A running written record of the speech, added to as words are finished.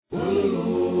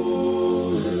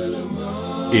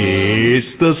It's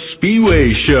the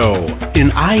Spiwe Show,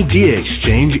 an idea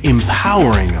exchange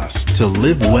empowering us to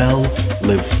live well,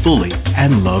 live fully,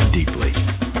 and love deeply.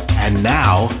 And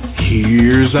now,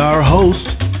 here's our host,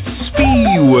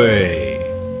 Spiwe.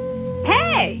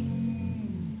 Hey!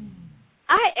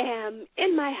 I am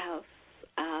in my house.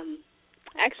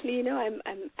 Actually, you know,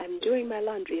 I'm doing my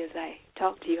laundry as I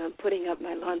talk to you. I'm putting up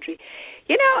my laundry.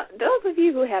 You know, those of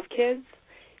you who have kids,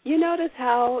 you notice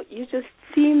how you just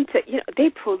seem to, you know, they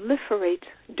proliferate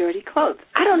dirty clothes.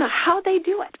 I don't know how they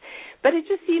do it, but it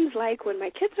just seems like when my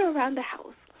kids are around the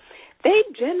house, they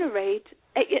generate,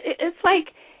 it's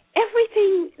like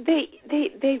everything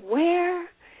they wear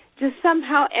just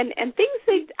somehow, and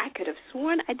things I could have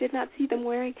sworn I did not see them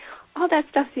wearing, all that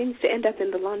stuff seems to end up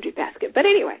in the laundry basket. But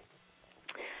anyway,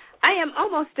 I am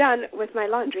almost done with my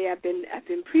laundry. I've been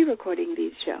pre-recording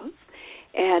these shows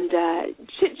and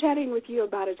chit-chatting with you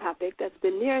about a topic that's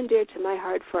been near and dear to my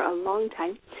heart for a long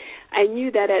time. I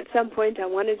knew that at some point I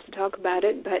wanted to talk about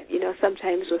it, but, you know,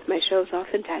 sometimes with my shows,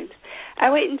 oftentimes,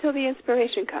 I wait until the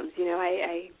inspiration comes. You know,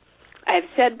 I've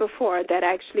said before that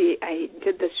actually I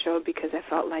did this show because I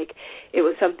felt like it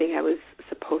was something I was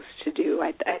supposed to do.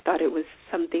 I thought it was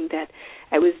something that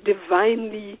I was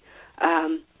divinely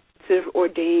sort of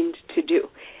ordained to do.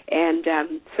 And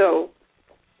so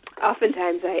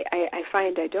oftentimes I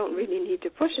find I don't really need to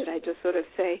push it. I just sort of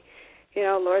say, you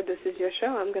know, Lord, this is your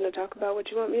show. I'm going to talk about what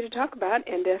you want me to talk about.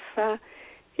 And if,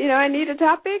 you know, I need a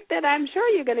topic, then I'm sure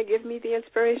you're going to give me the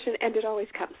inspiration, and it always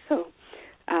comes. So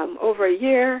over a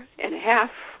year and a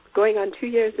half, going on 2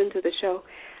 years into the show,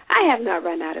 I have not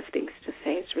run out of things to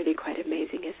say. It's really quite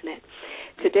amazing, isn't it?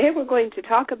 Today we're going to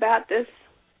talk about this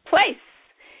place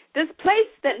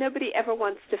that nobody ever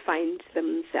wants to find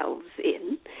themselves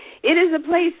in. It is a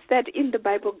place that in the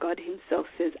Bible God himself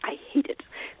says, I hate it.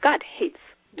 God hates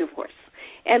divorce.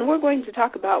 And we're going to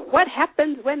talk about what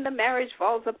happens when the marriage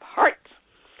falls apart.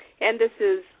 And this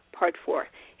is part 4.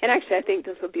 And actually I think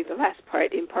this will be the last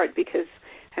part, in part because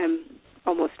I'm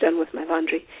almost done with my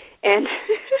laundry. And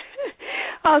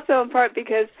also in part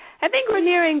because I think we're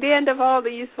nearing the end of all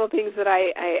the useful things that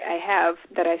I have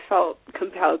that I felt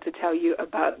compelled to tell you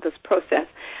about this process.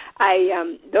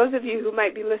 Those of you who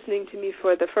might be listening to me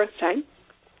for the first time,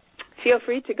 feel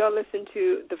free to go listen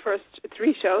to the first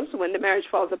 3 shows, When the Marriage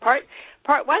Falls Apart,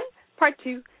 Part 1, Part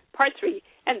 2, Part 3,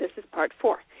 and this is Part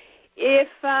 4. If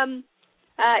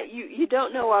you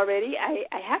don't know already,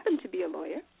 I happen to be a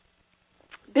lawyer.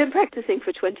 Been practicing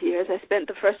for 20 years. I spent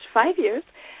the first 5 years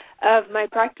of my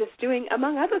practice doing,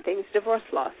 among other things, divorce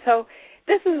law. So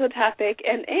this is a topic,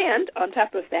 and on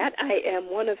top of that, I am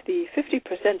one of the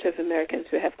 50% of Americans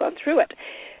who have gone through it.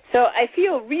 So I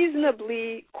feel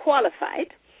reasonably qualified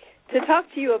to talk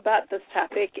to you about this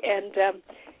topic, and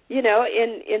you know,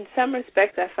 in some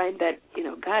respects, I find that, you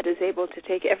know, God is able to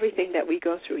take everything that we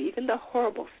go through, even the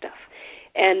horrible stuff,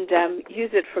 and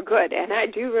use it for good. And I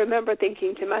do remember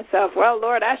thinking to myself, well,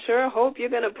 Lord, I sure hope you're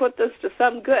going to put this to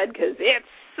some good because it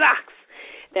sucks.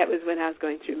 That was when I was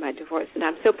going through my divorce, and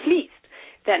I'm so pleased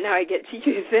that now I get to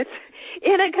use it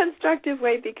in a constructive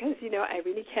way because, you know, I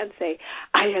really can say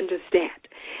I understand.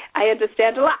 I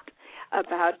understand a lot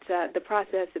about the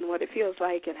process and what it feels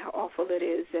like and how awful it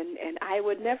is, and I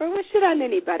would never wish it on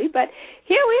anybody, but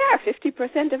here we are,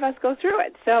 50% of us go through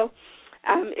it, so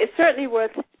it's certainly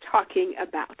worth talking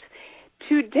about.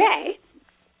 Today,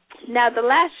 now the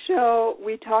last show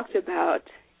we talked about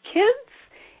kids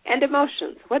and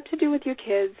emotions, what to do with your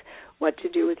kids, what to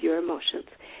do with your emotions.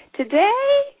 Today,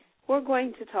 we're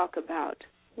going to talk about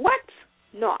what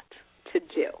not to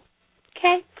do,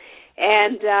 okay?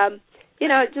 And you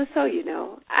know, just so you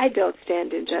know, I don't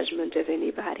stand in judgment of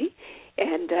anybody,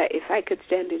 and if I could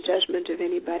stand in judgment of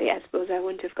anybody, I suppose I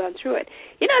wouldn't have gone through it.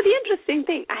 You know, the interesting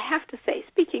thing, I have to say,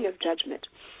 speaking of judgment,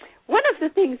 one of the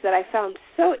things that I found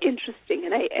so interesting,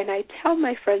 and I tell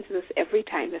my friends this every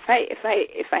time, if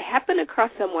I happen across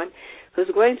someone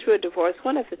who's going through a divorce,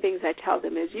 one of the things I tell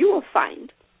them is you will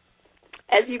find,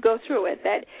 as you go through it,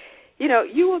 that, you know,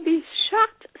 you will be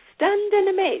shocked, stunned, and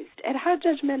amazed at how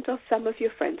judgmental some of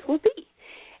your friends will be.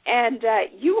 And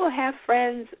you will have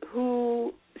friends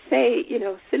who say, you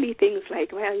know, silly things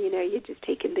like, well, you know, you're just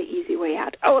taking the easy way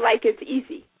out. Oh, like it's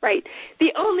easy, right?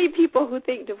 The only people who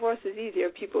think divorce is easy are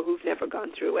people who've never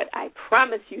gone through it. I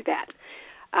promise you that.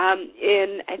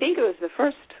 I think it was the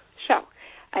first show,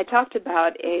 I talked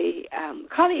about a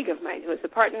colleague of mine who was a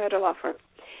partner at a law firm,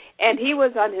 and he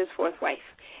was on his 4th wife.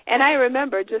 And I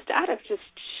remember, just out of just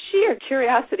sheer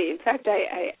curiosity, in fact,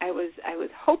 I was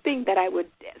hoping that I would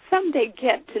someday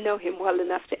get to know him well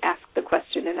enough to ask the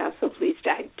question, and I was so pleased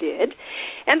I did.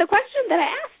 And the question that I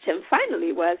asked him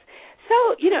finally was,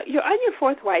 So, you're on your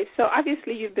fourth wife, so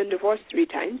obviously you've been divorced 3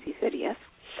 times. He said yes.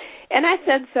 And I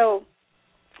said, so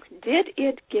did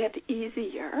it get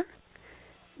easier?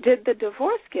 Did the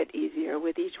divorce get easier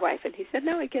with each wife? And he said,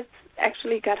 no, it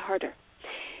actually got harder.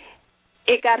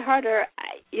 It got harder,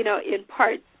 in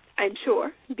part, I'm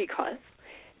sure, because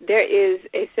there is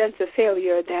a sense of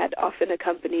failure that often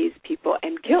accompanies people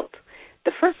and guilt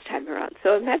the first time around.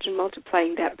 So imagine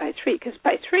multiplying that by 3, because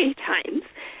by 3 times,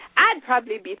 I'd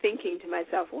probably be thinking to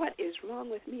myself, what is wrong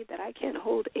with me that I can't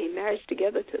hold a marriage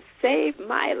together to save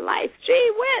my life?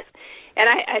 Gee whiz! And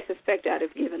I suspect I'd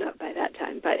have given up by that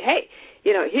time. But hey,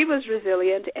 he was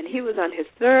resilient, and he was on his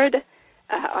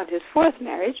fourth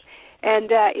marriage,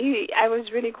 and I was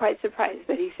really quite surprised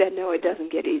that he said, no, it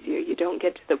doesn't get easier. You don't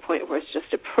get to the point where it's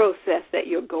just a process that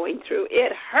you're going through.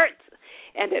 It hurts,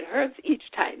 and it hurts each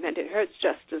time, and it hurts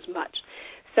just as much.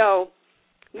 So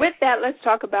with that, let's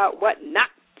talk about what not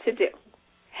to do,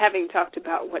 having talked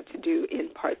about what to do in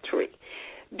part 3.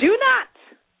 Do not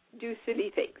do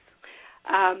silly things.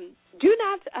 Do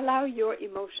not allow your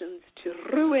emotions to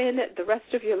ruin the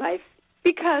rest of your life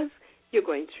because you're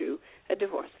going through a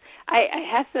divorce.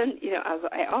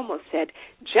 I almost said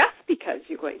just because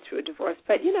you're going through a divorce,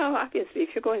 but, obviously if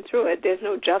you're going through it, there's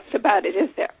no just about it, is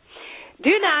there?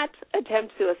 Do not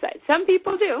attempt suicide. Some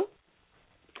people do,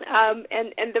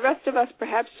 and the rest of us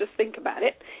perhaps just think about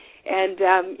it. And,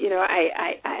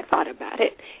 I thought about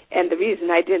it, and the reason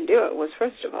I didn't do it was,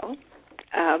 first of all,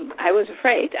 I was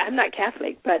afraid. I'm not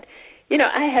Catholic, but,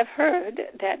 I have heard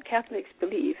that Catholics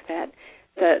believe that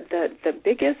the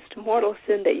biggest mortal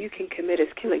sin that you can commit is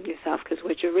killing yourself, because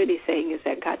what you're really saying is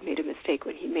that God made a mistake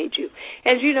when he made you.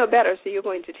 And you know better, so you're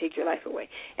going to take your life away.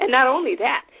 And not only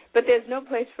that, but there's no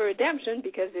place for redemption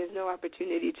because there's no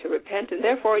opportunity to repent, and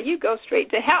therefore you go straight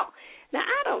to hell. Now,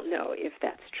 I don't know if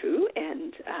that's true,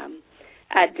 and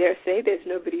I dare say there's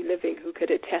nobody living who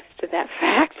could attest to that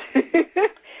fact.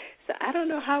 So I don't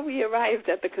know how we arrived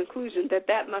at the conclusion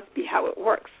that must be how it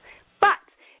works. But,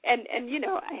 and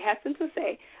I hasten to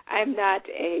say, I'm not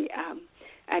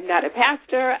a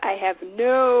pastor. I have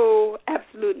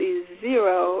absolutely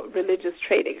zero religious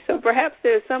training. So perhaps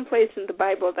there's some place in the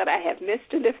Bible that I have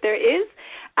missed, and if there is,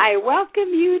 I welcome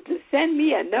you to send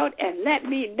me a note and let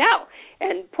me know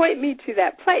and point me to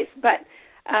that place. But,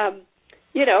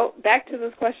 back to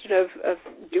this question of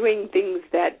doing things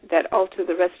that alter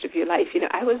the rest of your life,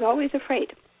 I was always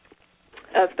afraid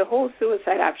of the whole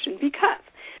suicide option because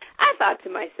I thought to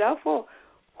myself, well,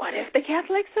 what if the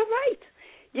Catholics are right?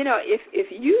 If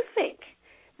you think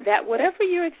that whatever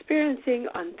you're experiencing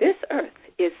on this earth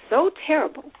is so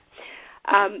terrible,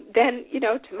 then,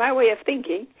 to my way of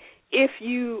thinking, if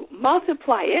you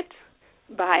multiply it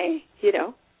by,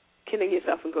 killing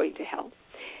yourself and going to hell,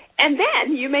 and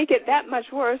then you make it that much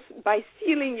worse by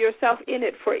sealing yourself in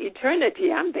it for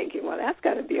eternity, I'm thinking, well, that's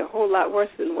got to be a whole lot worse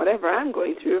than whatever I'm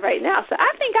going through right now. So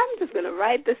I think I'm just going to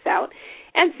ride this out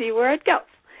and see where it goes.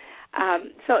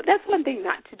 So that's one thing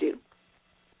not to do.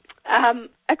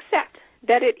 Accept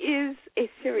that it is a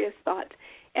serious thought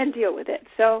and deal with it.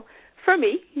 So for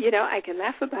me, I can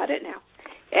laugh about it now.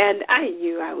 And I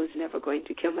knew I was never going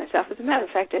to kill myself. As a matter of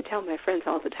fact, I tell my friends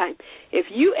all the time, if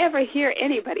you ever hear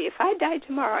anybody, if I die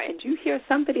tomorrow and you hear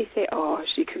somebody say, oh,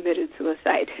 she committed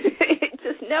suicide,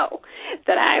 just know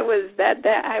that I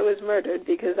was murdered,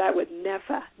 because I would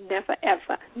never,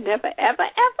 ever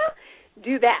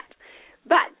do that.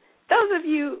 But those of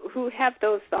you who have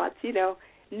those thoughts,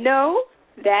 know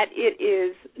that it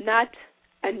is not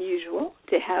unusual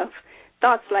to have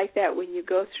thoughts like that when you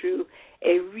go through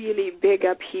a really big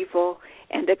upheaval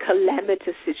and a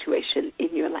calamitous situation in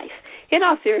your life. In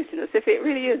all seriousness, if it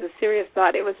really is a serious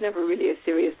thought, it was never really a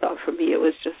serious thought for me. It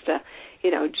was just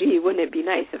gee, wouldn't it be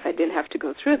nice if I didn't have to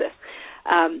go through this?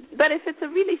 But if it's a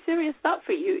really serious thought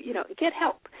for you, get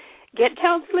help. Get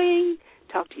counseling,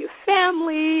 talk to your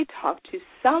family, talk to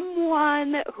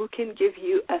someone who can give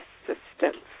you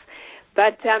assistance.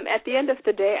 But at the end of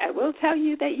the day, I will tell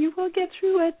you that you will get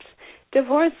through it.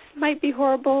 Divorce might be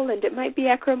horrible and it might be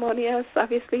acrimonious.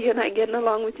 Obviously, you're not getting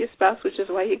along with your spouse, which is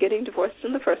why you're getting divorced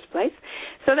in the first place.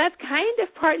 So that's kind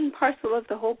of part and parcel of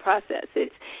the whole process.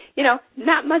 It's,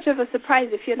 not much of a surprise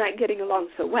if you're not getting along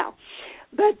so well.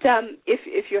 But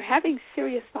if you're having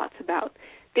serious thoughts about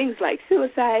things like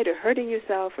suicide or hurting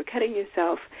yourself or cutting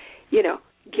yourself,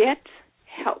 get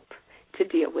help to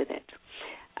deal with it.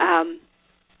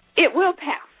 It will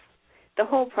pass. The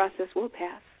whole process will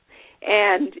pass.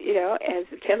 And, as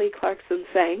Kelly Clarkson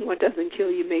sang, what doesn't kill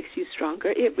you makes you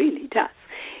stronger. It really does.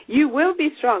 You will be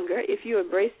stronger if you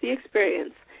embrace the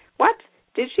experience. What?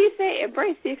 Did she say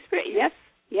embrace the experience?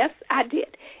 Yes, I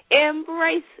did.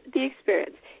 Embrace the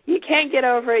experience. You can't get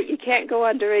over it. You can't go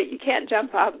under it. You can't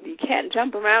jump up. You can't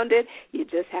jump around it. You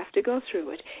just have to go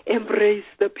through it. Embrace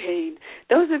the pain.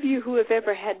 Those of you who have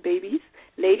ever had babies,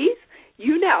 ladies,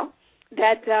 you know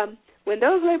that when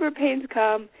those labor pains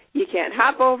come, you can't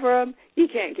hop over them. You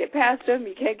can't get past them.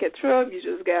 You can't get through them. You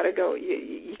just got to go.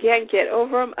 You can't get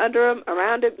over them, under them,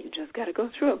 around them. You just got to go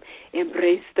through them.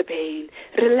 Embrace the pain.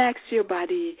 Relax your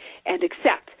body and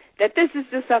accept that this is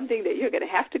just something that you're going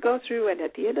to have to go through, and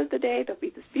at the end of the day, there'll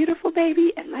be this beautiful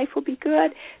baby, and life will be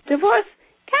good. Divorce,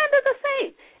 kind of the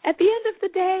same. At the end of the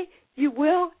day, you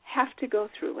will have to go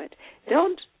through it.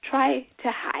 Don't try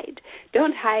to hide.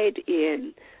 Don't hide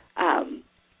in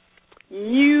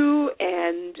new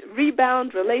and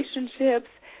rebound relationships.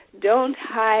 Don't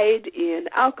hide in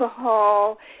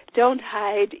alcohol. Don't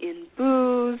hide in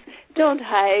booze. Don't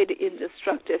hide in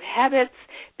destructive habits,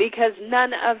 because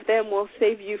none of them will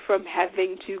save you from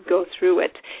having to go through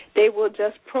it. They will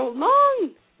just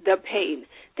prolong the pain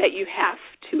that you have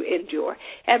to endure.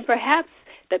 And perhaps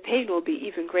the pain will be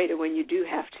even greater when you do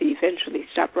have to eventually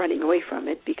stop running away from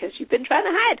it, because you've been trying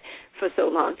to hide for so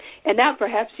long. And now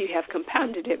perhaps you have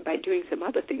compounded it by doing some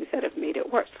other things that have made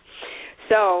it worse.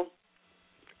 So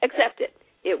accept it.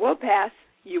 It will pass.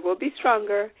 You will be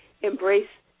stronger. Embrace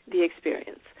the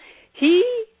experience. He,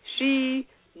 she,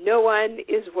 no one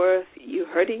is worth you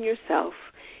hurting yourself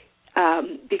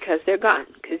because they're gone.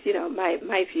 Because, you know,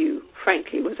 my view,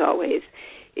 frankly, was always,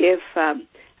 if I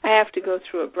have to go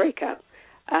through a breakup,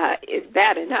 it's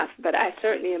bad enough, but I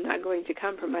certainly am not going to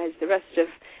compromise the rest of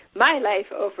my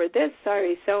life over this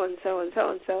sorry so-and-so and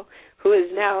so-and-so who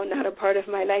is now not a part of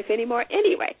my life anymore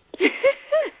anyway.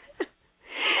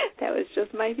 That was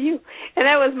just my view. And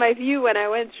that was my view when I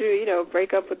went through, you know,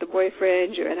 break up with the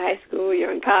boyfriend, you're in high school,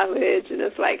 you're in college, and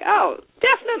it's like, oh,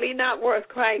 definitely not worth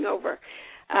crying over,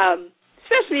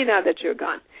 especially now that you're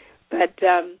gone. But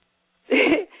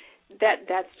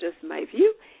that's just my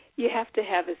view. You have to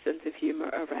have a sense of humor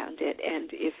around it. And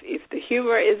if the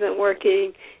humor isn't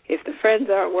working, if the friends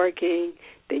aren't working,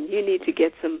 then you need to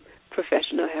get some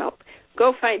professional help.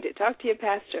 Go find it. Talk to your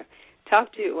pastor.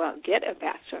 Get a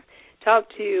pastor. Talk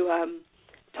to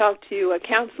a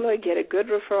counselor. Get a good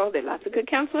referral. There are lots of good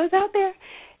counselors out there.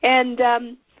 And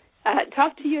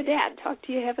talk to your dad. Talk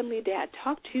to your heavenly dad.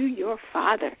 Talk to your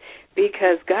Father,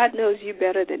 because God knows you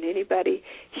better than anybody.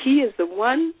 He is the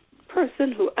one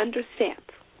person who understands.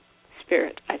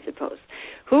 Spirit, I suppose,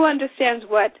 who understands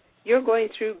what you're going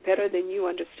through better than you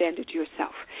understand it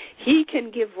yourself. He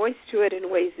can give voice to it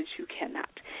in ways that you cannot.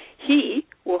 He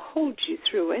will hold you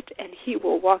through it, and he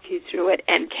will walk you through it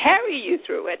and carry you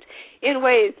through it in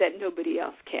ways that nobody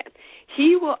else can.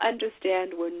 He will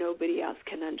understand where nobody else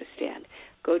can understand.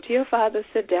 Go to your Father,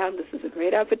 sit down. This is a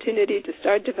great opportunity to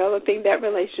start developing that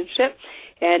relationship.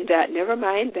 And never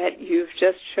mind that you've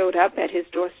just showed up at his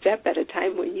doorstep at a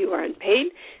time when you are in pain.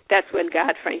 That's when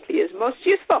God, frankly, is most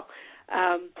useful.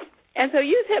 And so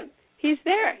use him. He's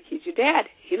there. He's your dad.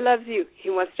 He loves you.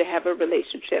 He wants to have a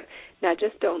relationship. Now,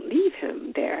 just don't leave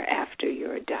him there after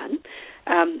you're done.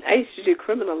 I used to do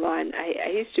criminal law, and I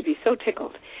used to be so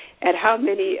tickled at how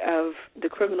many of the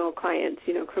criminal clients,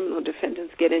 you know, criminal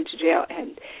defendants get into jail,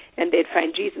 and they'd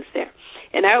find Jesus there.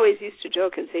 And I always used to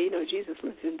joke and say, you know, Jesus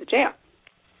lives in the jail,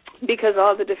 because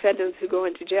all the defendants who go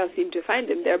into jail seem to find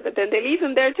him there, but then they leave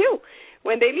him there, too,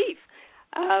 when they leave.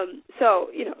 So,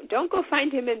 you know, don't go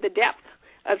find him in the depth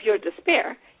of your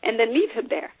despair and then leave him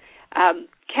there.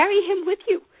 Carry him with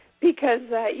you, because,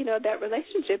 you know, that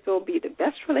relationship will be the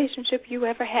best relationship you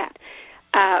ever had.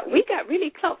 We got really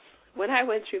close when I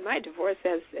went through my divorce,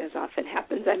 as often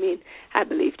happens. I mean, I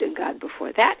believed in God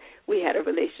before that. We had a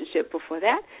relationship before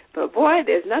that. But, boy,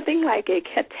 there's nothing like a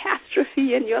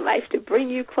catastrophe in your life to bring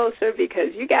you closer,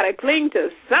 because you got to cling to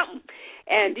something.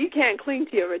 And you can't cling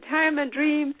to your retirement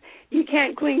dreams. You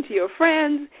can't cling to your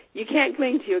friends. You can't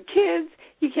cling to your kids.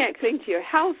 You can't cling to your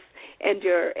house and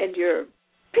your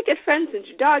picket fence and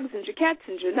your dogs and your cats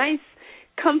and your nice,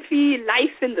 comfy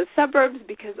life in the suburbs,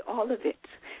 because all of it,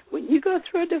 when you go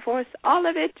through a divorce, all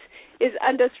of it is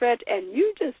under threat, and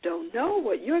you just don't know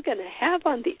what you're going to have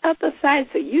on the other side,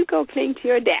 so you go cling to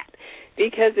your dad.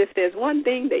 Because if there's one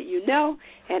thing that you know,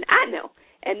 and I know,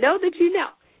 and know that you know,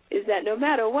 is that no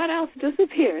matter what else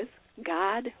disappears,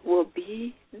 God will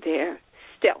be there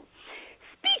still.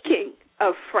 Speaking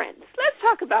of friends, let's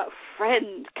talk about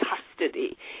friend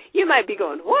custody. You might be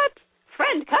going, what?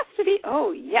 Friend custody?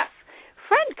 Oh, yes.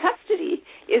 Friend custody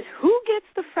is who gets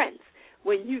the friends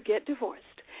when you get divorced.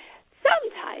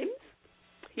 Sometimes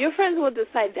your friends will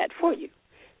decide that for you,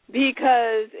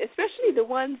 because especially the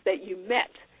ones that you met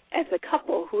as a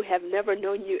couple who have never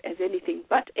known you as anything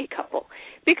but a couple.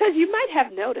 Because you might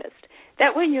have noticed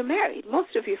that when you're married,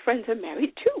 most of your friends are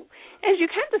married too. And you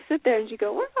kind of sit there and you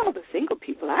go, where are all the single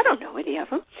people? I don't know any of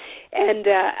them. And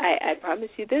I promise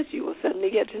you this, you will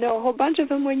suddenly get to know a whole bunch of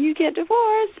them when you get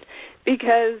divorced,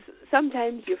 because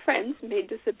sometimes your friends may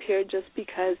disappear just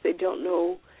because they don't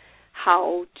know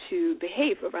how to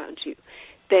behave around you.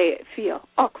 They feel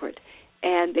awkward,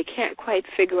 and they can't quite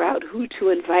figure out who to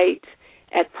invite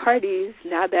at parties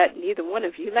now that neither one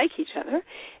of you like each other,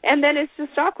 and then it's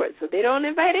just awkward, so they don't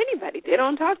invite anybody. They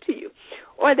don't talk to you.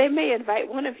 Or they may invite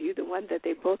one of you, the one that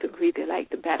they both agree they like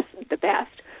the best.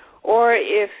 Or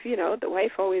if, the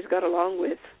wife always got along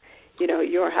with,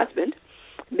 your husband,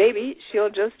 maybe she'll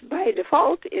just by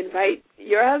default invite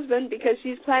your husband because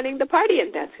she's planning the party,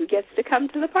 and that's who gets to come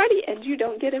to the party, and you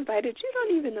don't get invited. You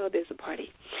don't even know there's a party.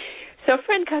 So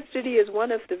friend custody is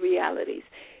one of the realities.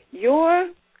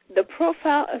 The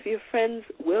profile of your friends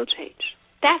will change.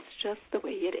 That's just the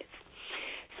way it is.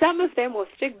 Some of them will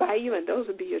stick by you, and those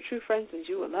will be your true friends, and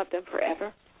you will love them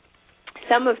forever.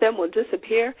 Some of them will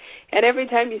disappear, and every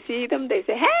time you see them, they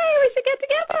say, hey, we should get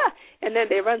together. And then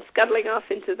they run scuttling off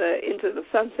into the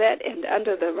sunset and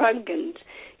under the rug and,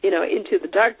 into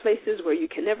the dark places where you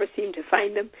can never seem to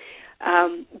find them.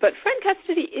 But friend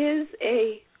custody is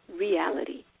a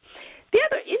reality. The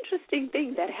other interesting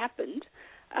thing that happened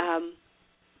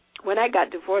when I got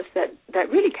divorced that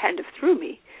really kind of threw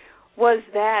me was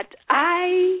that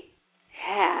I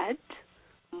had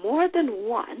more than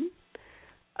one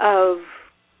of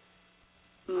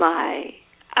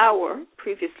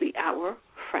previously our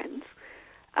friends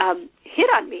hit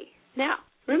on me. Now,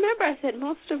 remember I said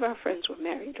most of our friends were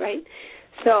married, right?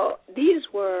 So these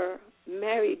were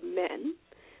married men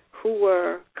who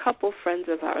were couple friends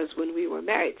of ours when we were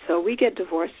married. So we get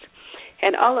divorced,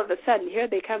 and all of a sudden here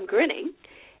they come grinning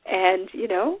and,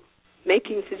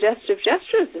 making suggestive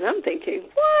gestures, and I'm thinking,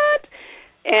 what?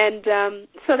 And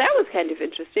so that was kind of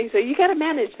interesting. So you got to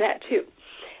manage that too.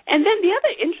 And then the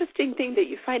other interesting thing that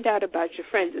you find out about your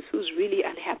friends is who's really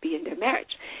unhappy in their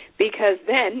marriage. Because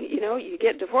then, you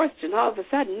get divorced and all of a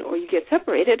sudden, or you get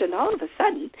separated and all of a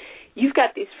sudden, you've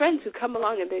got these friends who come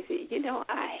along and they say,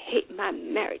 I hate my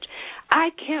marriage. I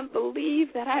can't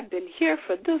believe that I've been here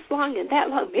for this long and that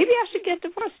long. Maybe I should get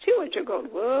divorced too. And you're going,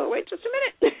 whoa, wait just a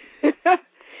minute.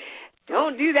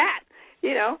 Don't do that.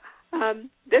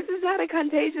 This is not a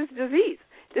contagious disease.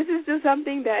 This is just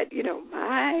something that,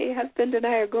 my husband and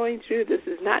I are going through. This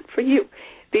is not for you,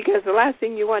 because the last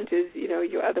thing you want is,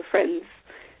 your other friends'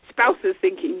 spouses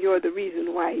thinking you're the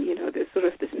reason why, there's sort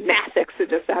of this mass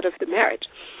exodus out of the marriage.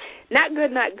 Not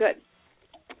good, not good.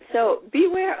 So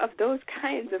beware of those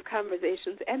kinds of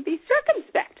conversations and be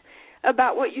circumspect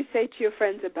about what you say to your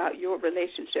friends about your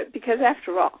relationship, because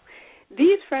after all,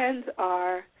 these friends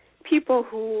are people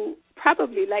who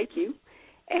probably like you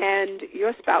and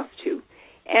your spouse too.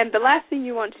 And the last thing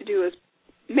you want to do is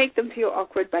make them feel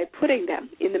awkward by putting them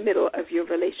in the middle of your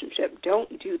relationship. Don't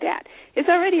do that. It's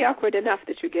already awkward enough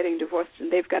that you're getting divorced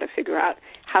and they've got to figure out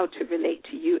how to relate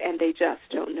to you, and they just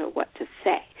don't know what to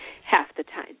say half the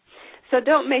time. So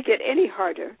don't make it any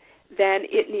harder than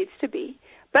it needs to be,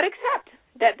 but accept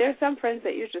that there are some friends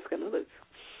that you're just going to lose.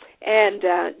 And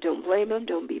don't blame them.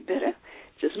 Don't be bitter.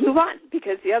 Just move on,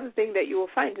 because the other thing that you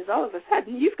will find is all of a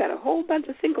sudden you've got a whole bunch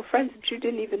of single friends that you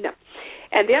didn't even know.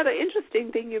 And the other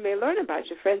interesting thing you may learn about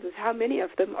your friends is how many of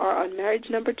them are on marriage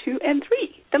number 2 and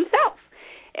 3 themselves.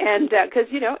 And because,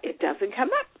 it doesn't come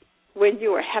up when you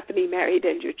are happily married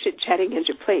and you're chit-chatting and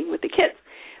you're playing with the kids.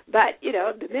 But,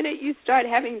 the minute you start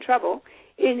having trouble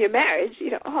in your marriage,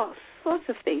 all sorts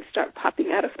of things start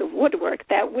popping out of the woodwork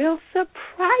that will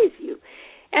surprise you.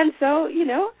 And so,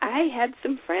 I had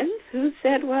some friends who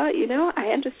said, well, I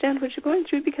understand what you're going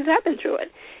through because I've been through it.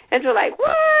 And you're like,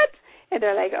 what? And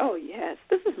they're like, oh, yes,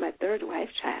 this is my third wife,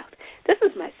 child. This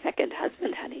is my second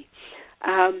husband, honey.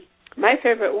 My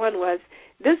favorite one was,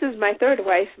 this is my third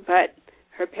wife, but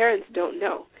her parents don't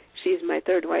know she's my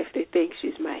third wife. They think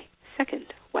she's my second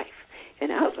wife.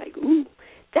 And I was like, ooh,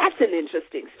 that's an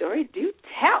interesting story. Do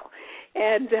tell.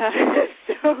 And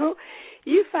so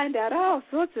you find out all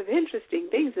sorts of interesting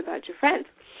things about your friends.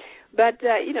 But,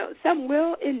 some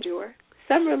will endure.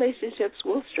 Some relationships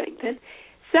will strengthen.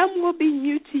 Some will be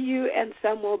new to you, and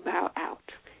some will bow out.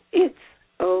 It's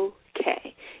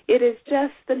okay. It is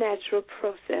just the natural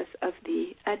process of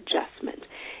the adjustment.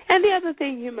 And the other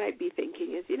thing you might be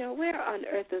thinking is, where on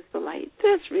earth is the light?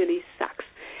 This really sucks.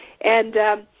 And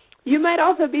you might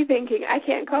also be thinking, I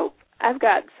can't cope. I've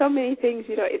got so many things,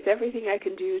 it's everything I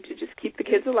can do to just keep the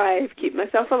kids alive, keep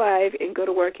myself alive, and go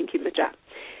to work and keep my job.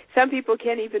 Some people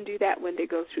can't even do that when they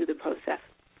go through the process.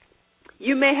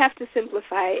 you may have to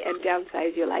simplify and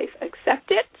downsize your life.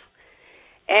 Accept it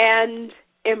and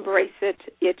embrace it.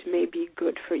 It may be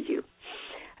good for you.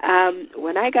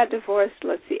 When I got divorced,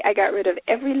 I got rid of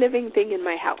every living thing in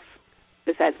my house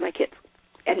besides my kids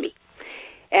and me.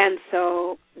 And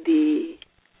so the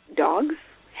dogs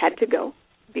had to go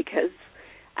because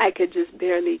I could just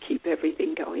barely keep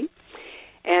everything going.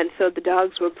 And so the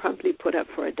dogs were promptly put up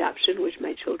for adoption, which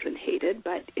my children hated,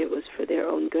 but it was for their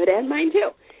own good and mine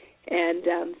too. And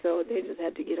so they just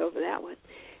had to get over that one.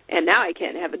 And now I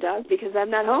can't have a dog because I'm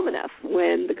not home enough.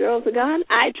 When the girls are gone,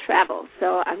 I travel.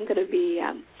 So I'm going to be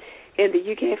in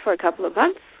the UK for a couple of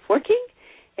months working.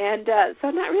 And so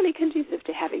I'm not really conducive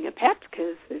to having a pet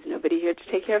because there's nobody here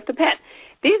to take care of the pet.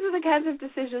 These are the kinds of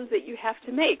decisions that you have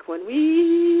to make. When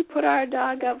we put our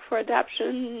dog up for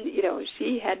adoption,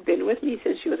 she had been with me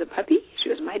since she was a puppy. She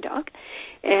was my dog.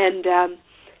 And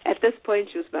at this point,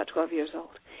 she was about 12 years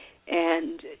old.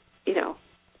 And,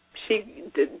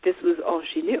 this was all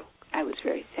she knew. I was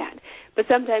very sad. But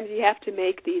sometimes you have to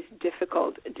make these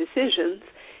difficult decisions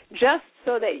just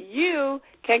so that you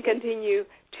can continue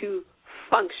to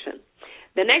function.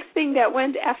 The next thing that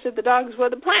went after the dogs were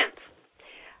the plants.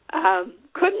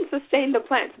 Couldn't sustain the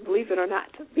plants, believe it or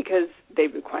not, because they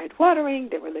required watering,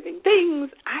 they were living things.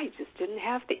 I just didn't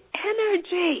have the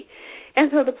energy.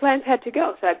 And so the plants had to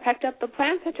go. So I packed up the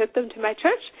plants, I took them to my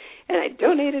church, and I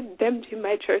donated them to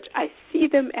my church. I see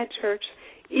them at church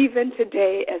even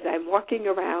today as I'm walking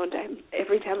around.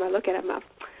 Every time I look at them,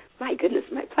 my goodness,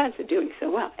 my plants are doing so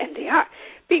well. And they are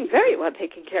being very well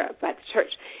taken care of by the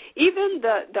church. Even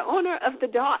the owner of the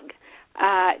dog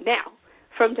now,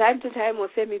 from time to time, will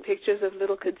send me pictures of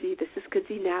little Kudzi. This is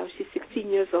Kudzi now. She's 16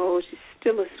 years old. She's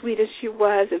still as sweet as she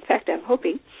was. In fact, I'm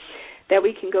hoping that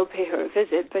we can go pay her a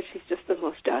visit, but she's just the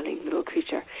most darling little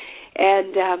creature.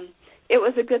 And it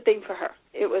was a good thing for her.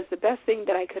 It was the best thing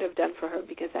that I could have done for her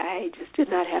because I just did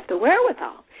not have the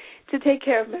wherewithal to take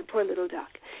care of my poor little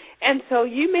dog. And so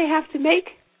you may have to make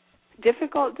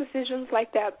difficult decisions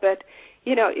like that, but,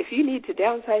 if you need to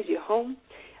downsize your home,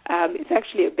 it's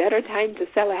actually a better time to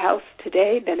sell a house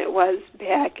today than it was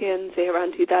back in, say,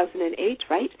 around 2008,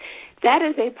 right? That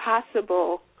is a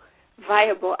possible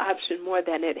viable option more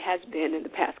than it has been in the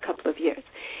past couple of years.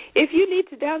 If you need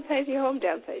to downsize your home,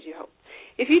 downsize your home.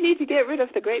 If you need to get rid of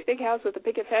the great big house with the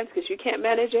picket fence because you can't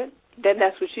manage it, then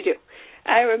that's what you do.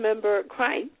 I remember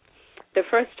crying the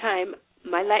first time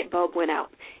my light bulb went out,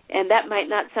 and that might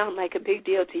not sound like a big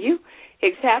deal to you,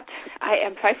 except I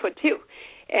am 5'2",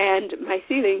 and my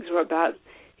ceilings were about,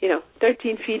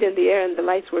 13 feet in the air, and the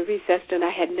lights were recessed, and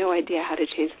I had no idea how to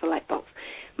change the light bulbs.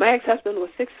 My ex-husband was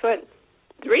 6'3",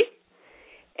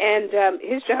 and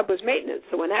his job was maintenance.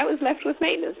 So when I was left with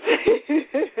maintenance,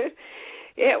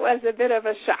 it was a bit of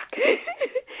a shock,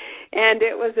 and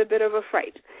it was a bit of a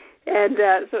fright. And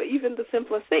so even the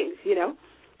simplest things,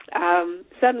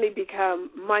 suddenly become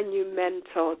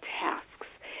monumental tasks.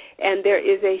 And there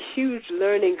is a huge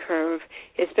learning curve,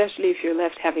 especially if you're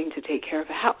left having to take care of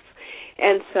a house.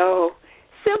 And so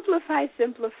simplify,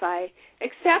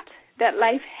 accept that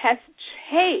life has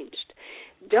changed.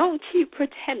 Don't keep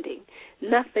pretending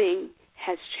nothing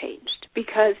has changed,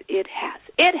 because it has.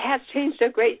 It has changed a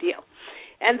great deal.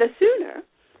 And the sooner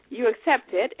you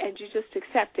accept it, and you just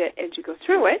accept it, and you go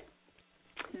through it,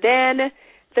 then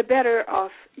the better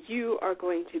off you are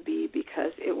going to be,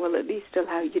 because it will at least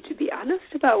allow you to be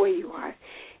honest about where you are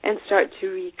and start to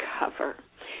recover.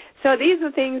 So these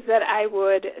are things that I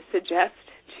would suggest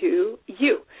to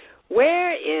you.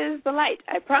 Where is the light?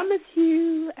 I promise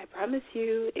you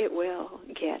it will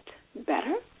get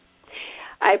better.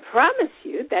 I promise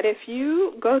you that if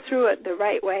you go through it the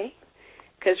right way,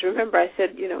 because remember I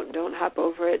said, don't hop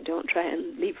over it, don't try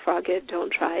and leapfrog it,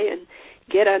 don't try and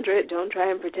get under it, don't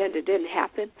try and pretend it didn't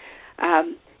happen,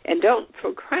 and don't,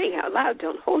 for crying out loud,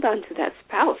 don't hold on to that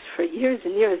spouse for years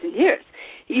and years and years,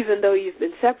 even though you've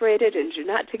been separated and you're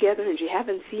not together and you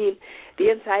haven't seen the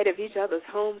inside of each other's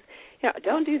homes.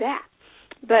 Don't do that.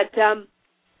 But,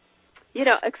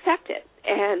 accept it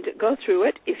and go through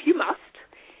it if you must.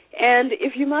 And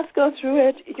if you must go through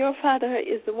it, your Father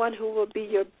is the one who will be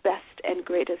your best and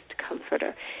greatest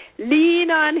comforter. Lean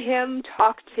on Him,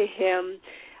 talk to Him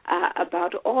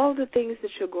about all the things that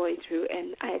you're going through,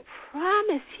 and I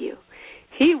promise you,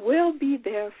 He will be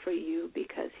there for you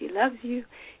because He loves you,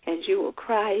 and you will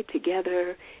cry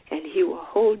together, and He will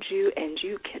hold you, and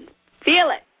you can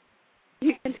feel it.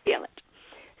 You can feel it.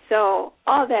 So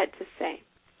all that to say,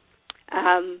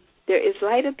 there is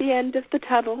light at the end of the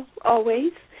tunnel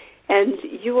always, and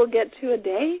you will get to a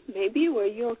day maybe where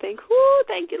you'll think,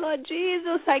 thank you, Lord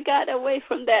Jesus, I got away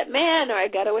from that man or I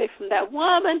got away from that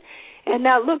woman, And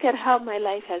now look at how my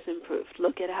life has improved.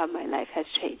 Look at how my life has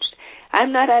changed.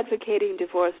 I'm not advocating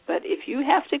divorce, but if you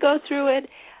have to go through it,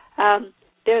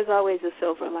 there's always a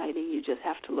silver lining. You just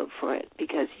have to look for it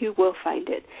because you will find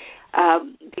it.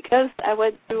 Because I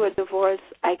went through a divorce,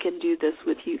 I can do this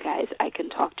with you guys. I can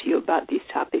talk to you about these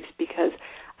topics because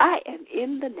I am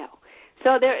in the know.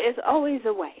 So there is always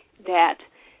a way that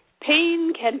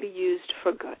pain can be used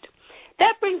for good.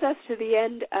 That brings us to the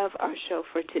end of our show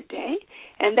for today,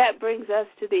 and that brings us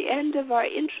to the end of our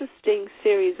interesting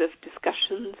series of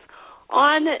discussions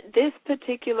on this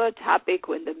particular topic,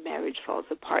 When the Marriage Falls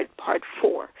Apart, Part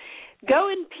 4. Go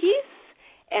in peace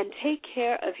and take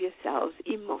care of yourselves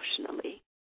emotionally.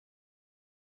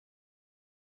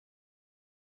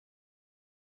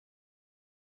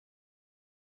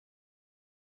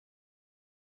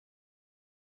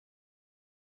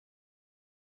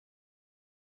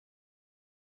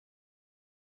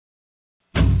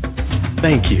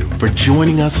 Thank you for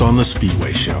joining us on The Spiwe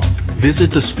Show.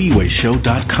 Visit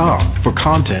thespiweshow.com for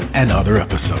content and other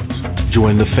episodes.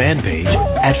 Join the fan page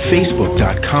at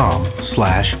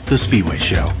facebook.com/The Spiwe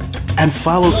Show. And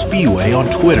follow Spiwe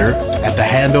on Twitter at the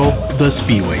handle The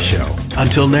Spiwe Show.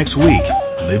 Until next week,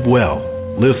 live well,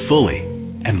 live fully,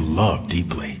 and love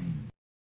deeply.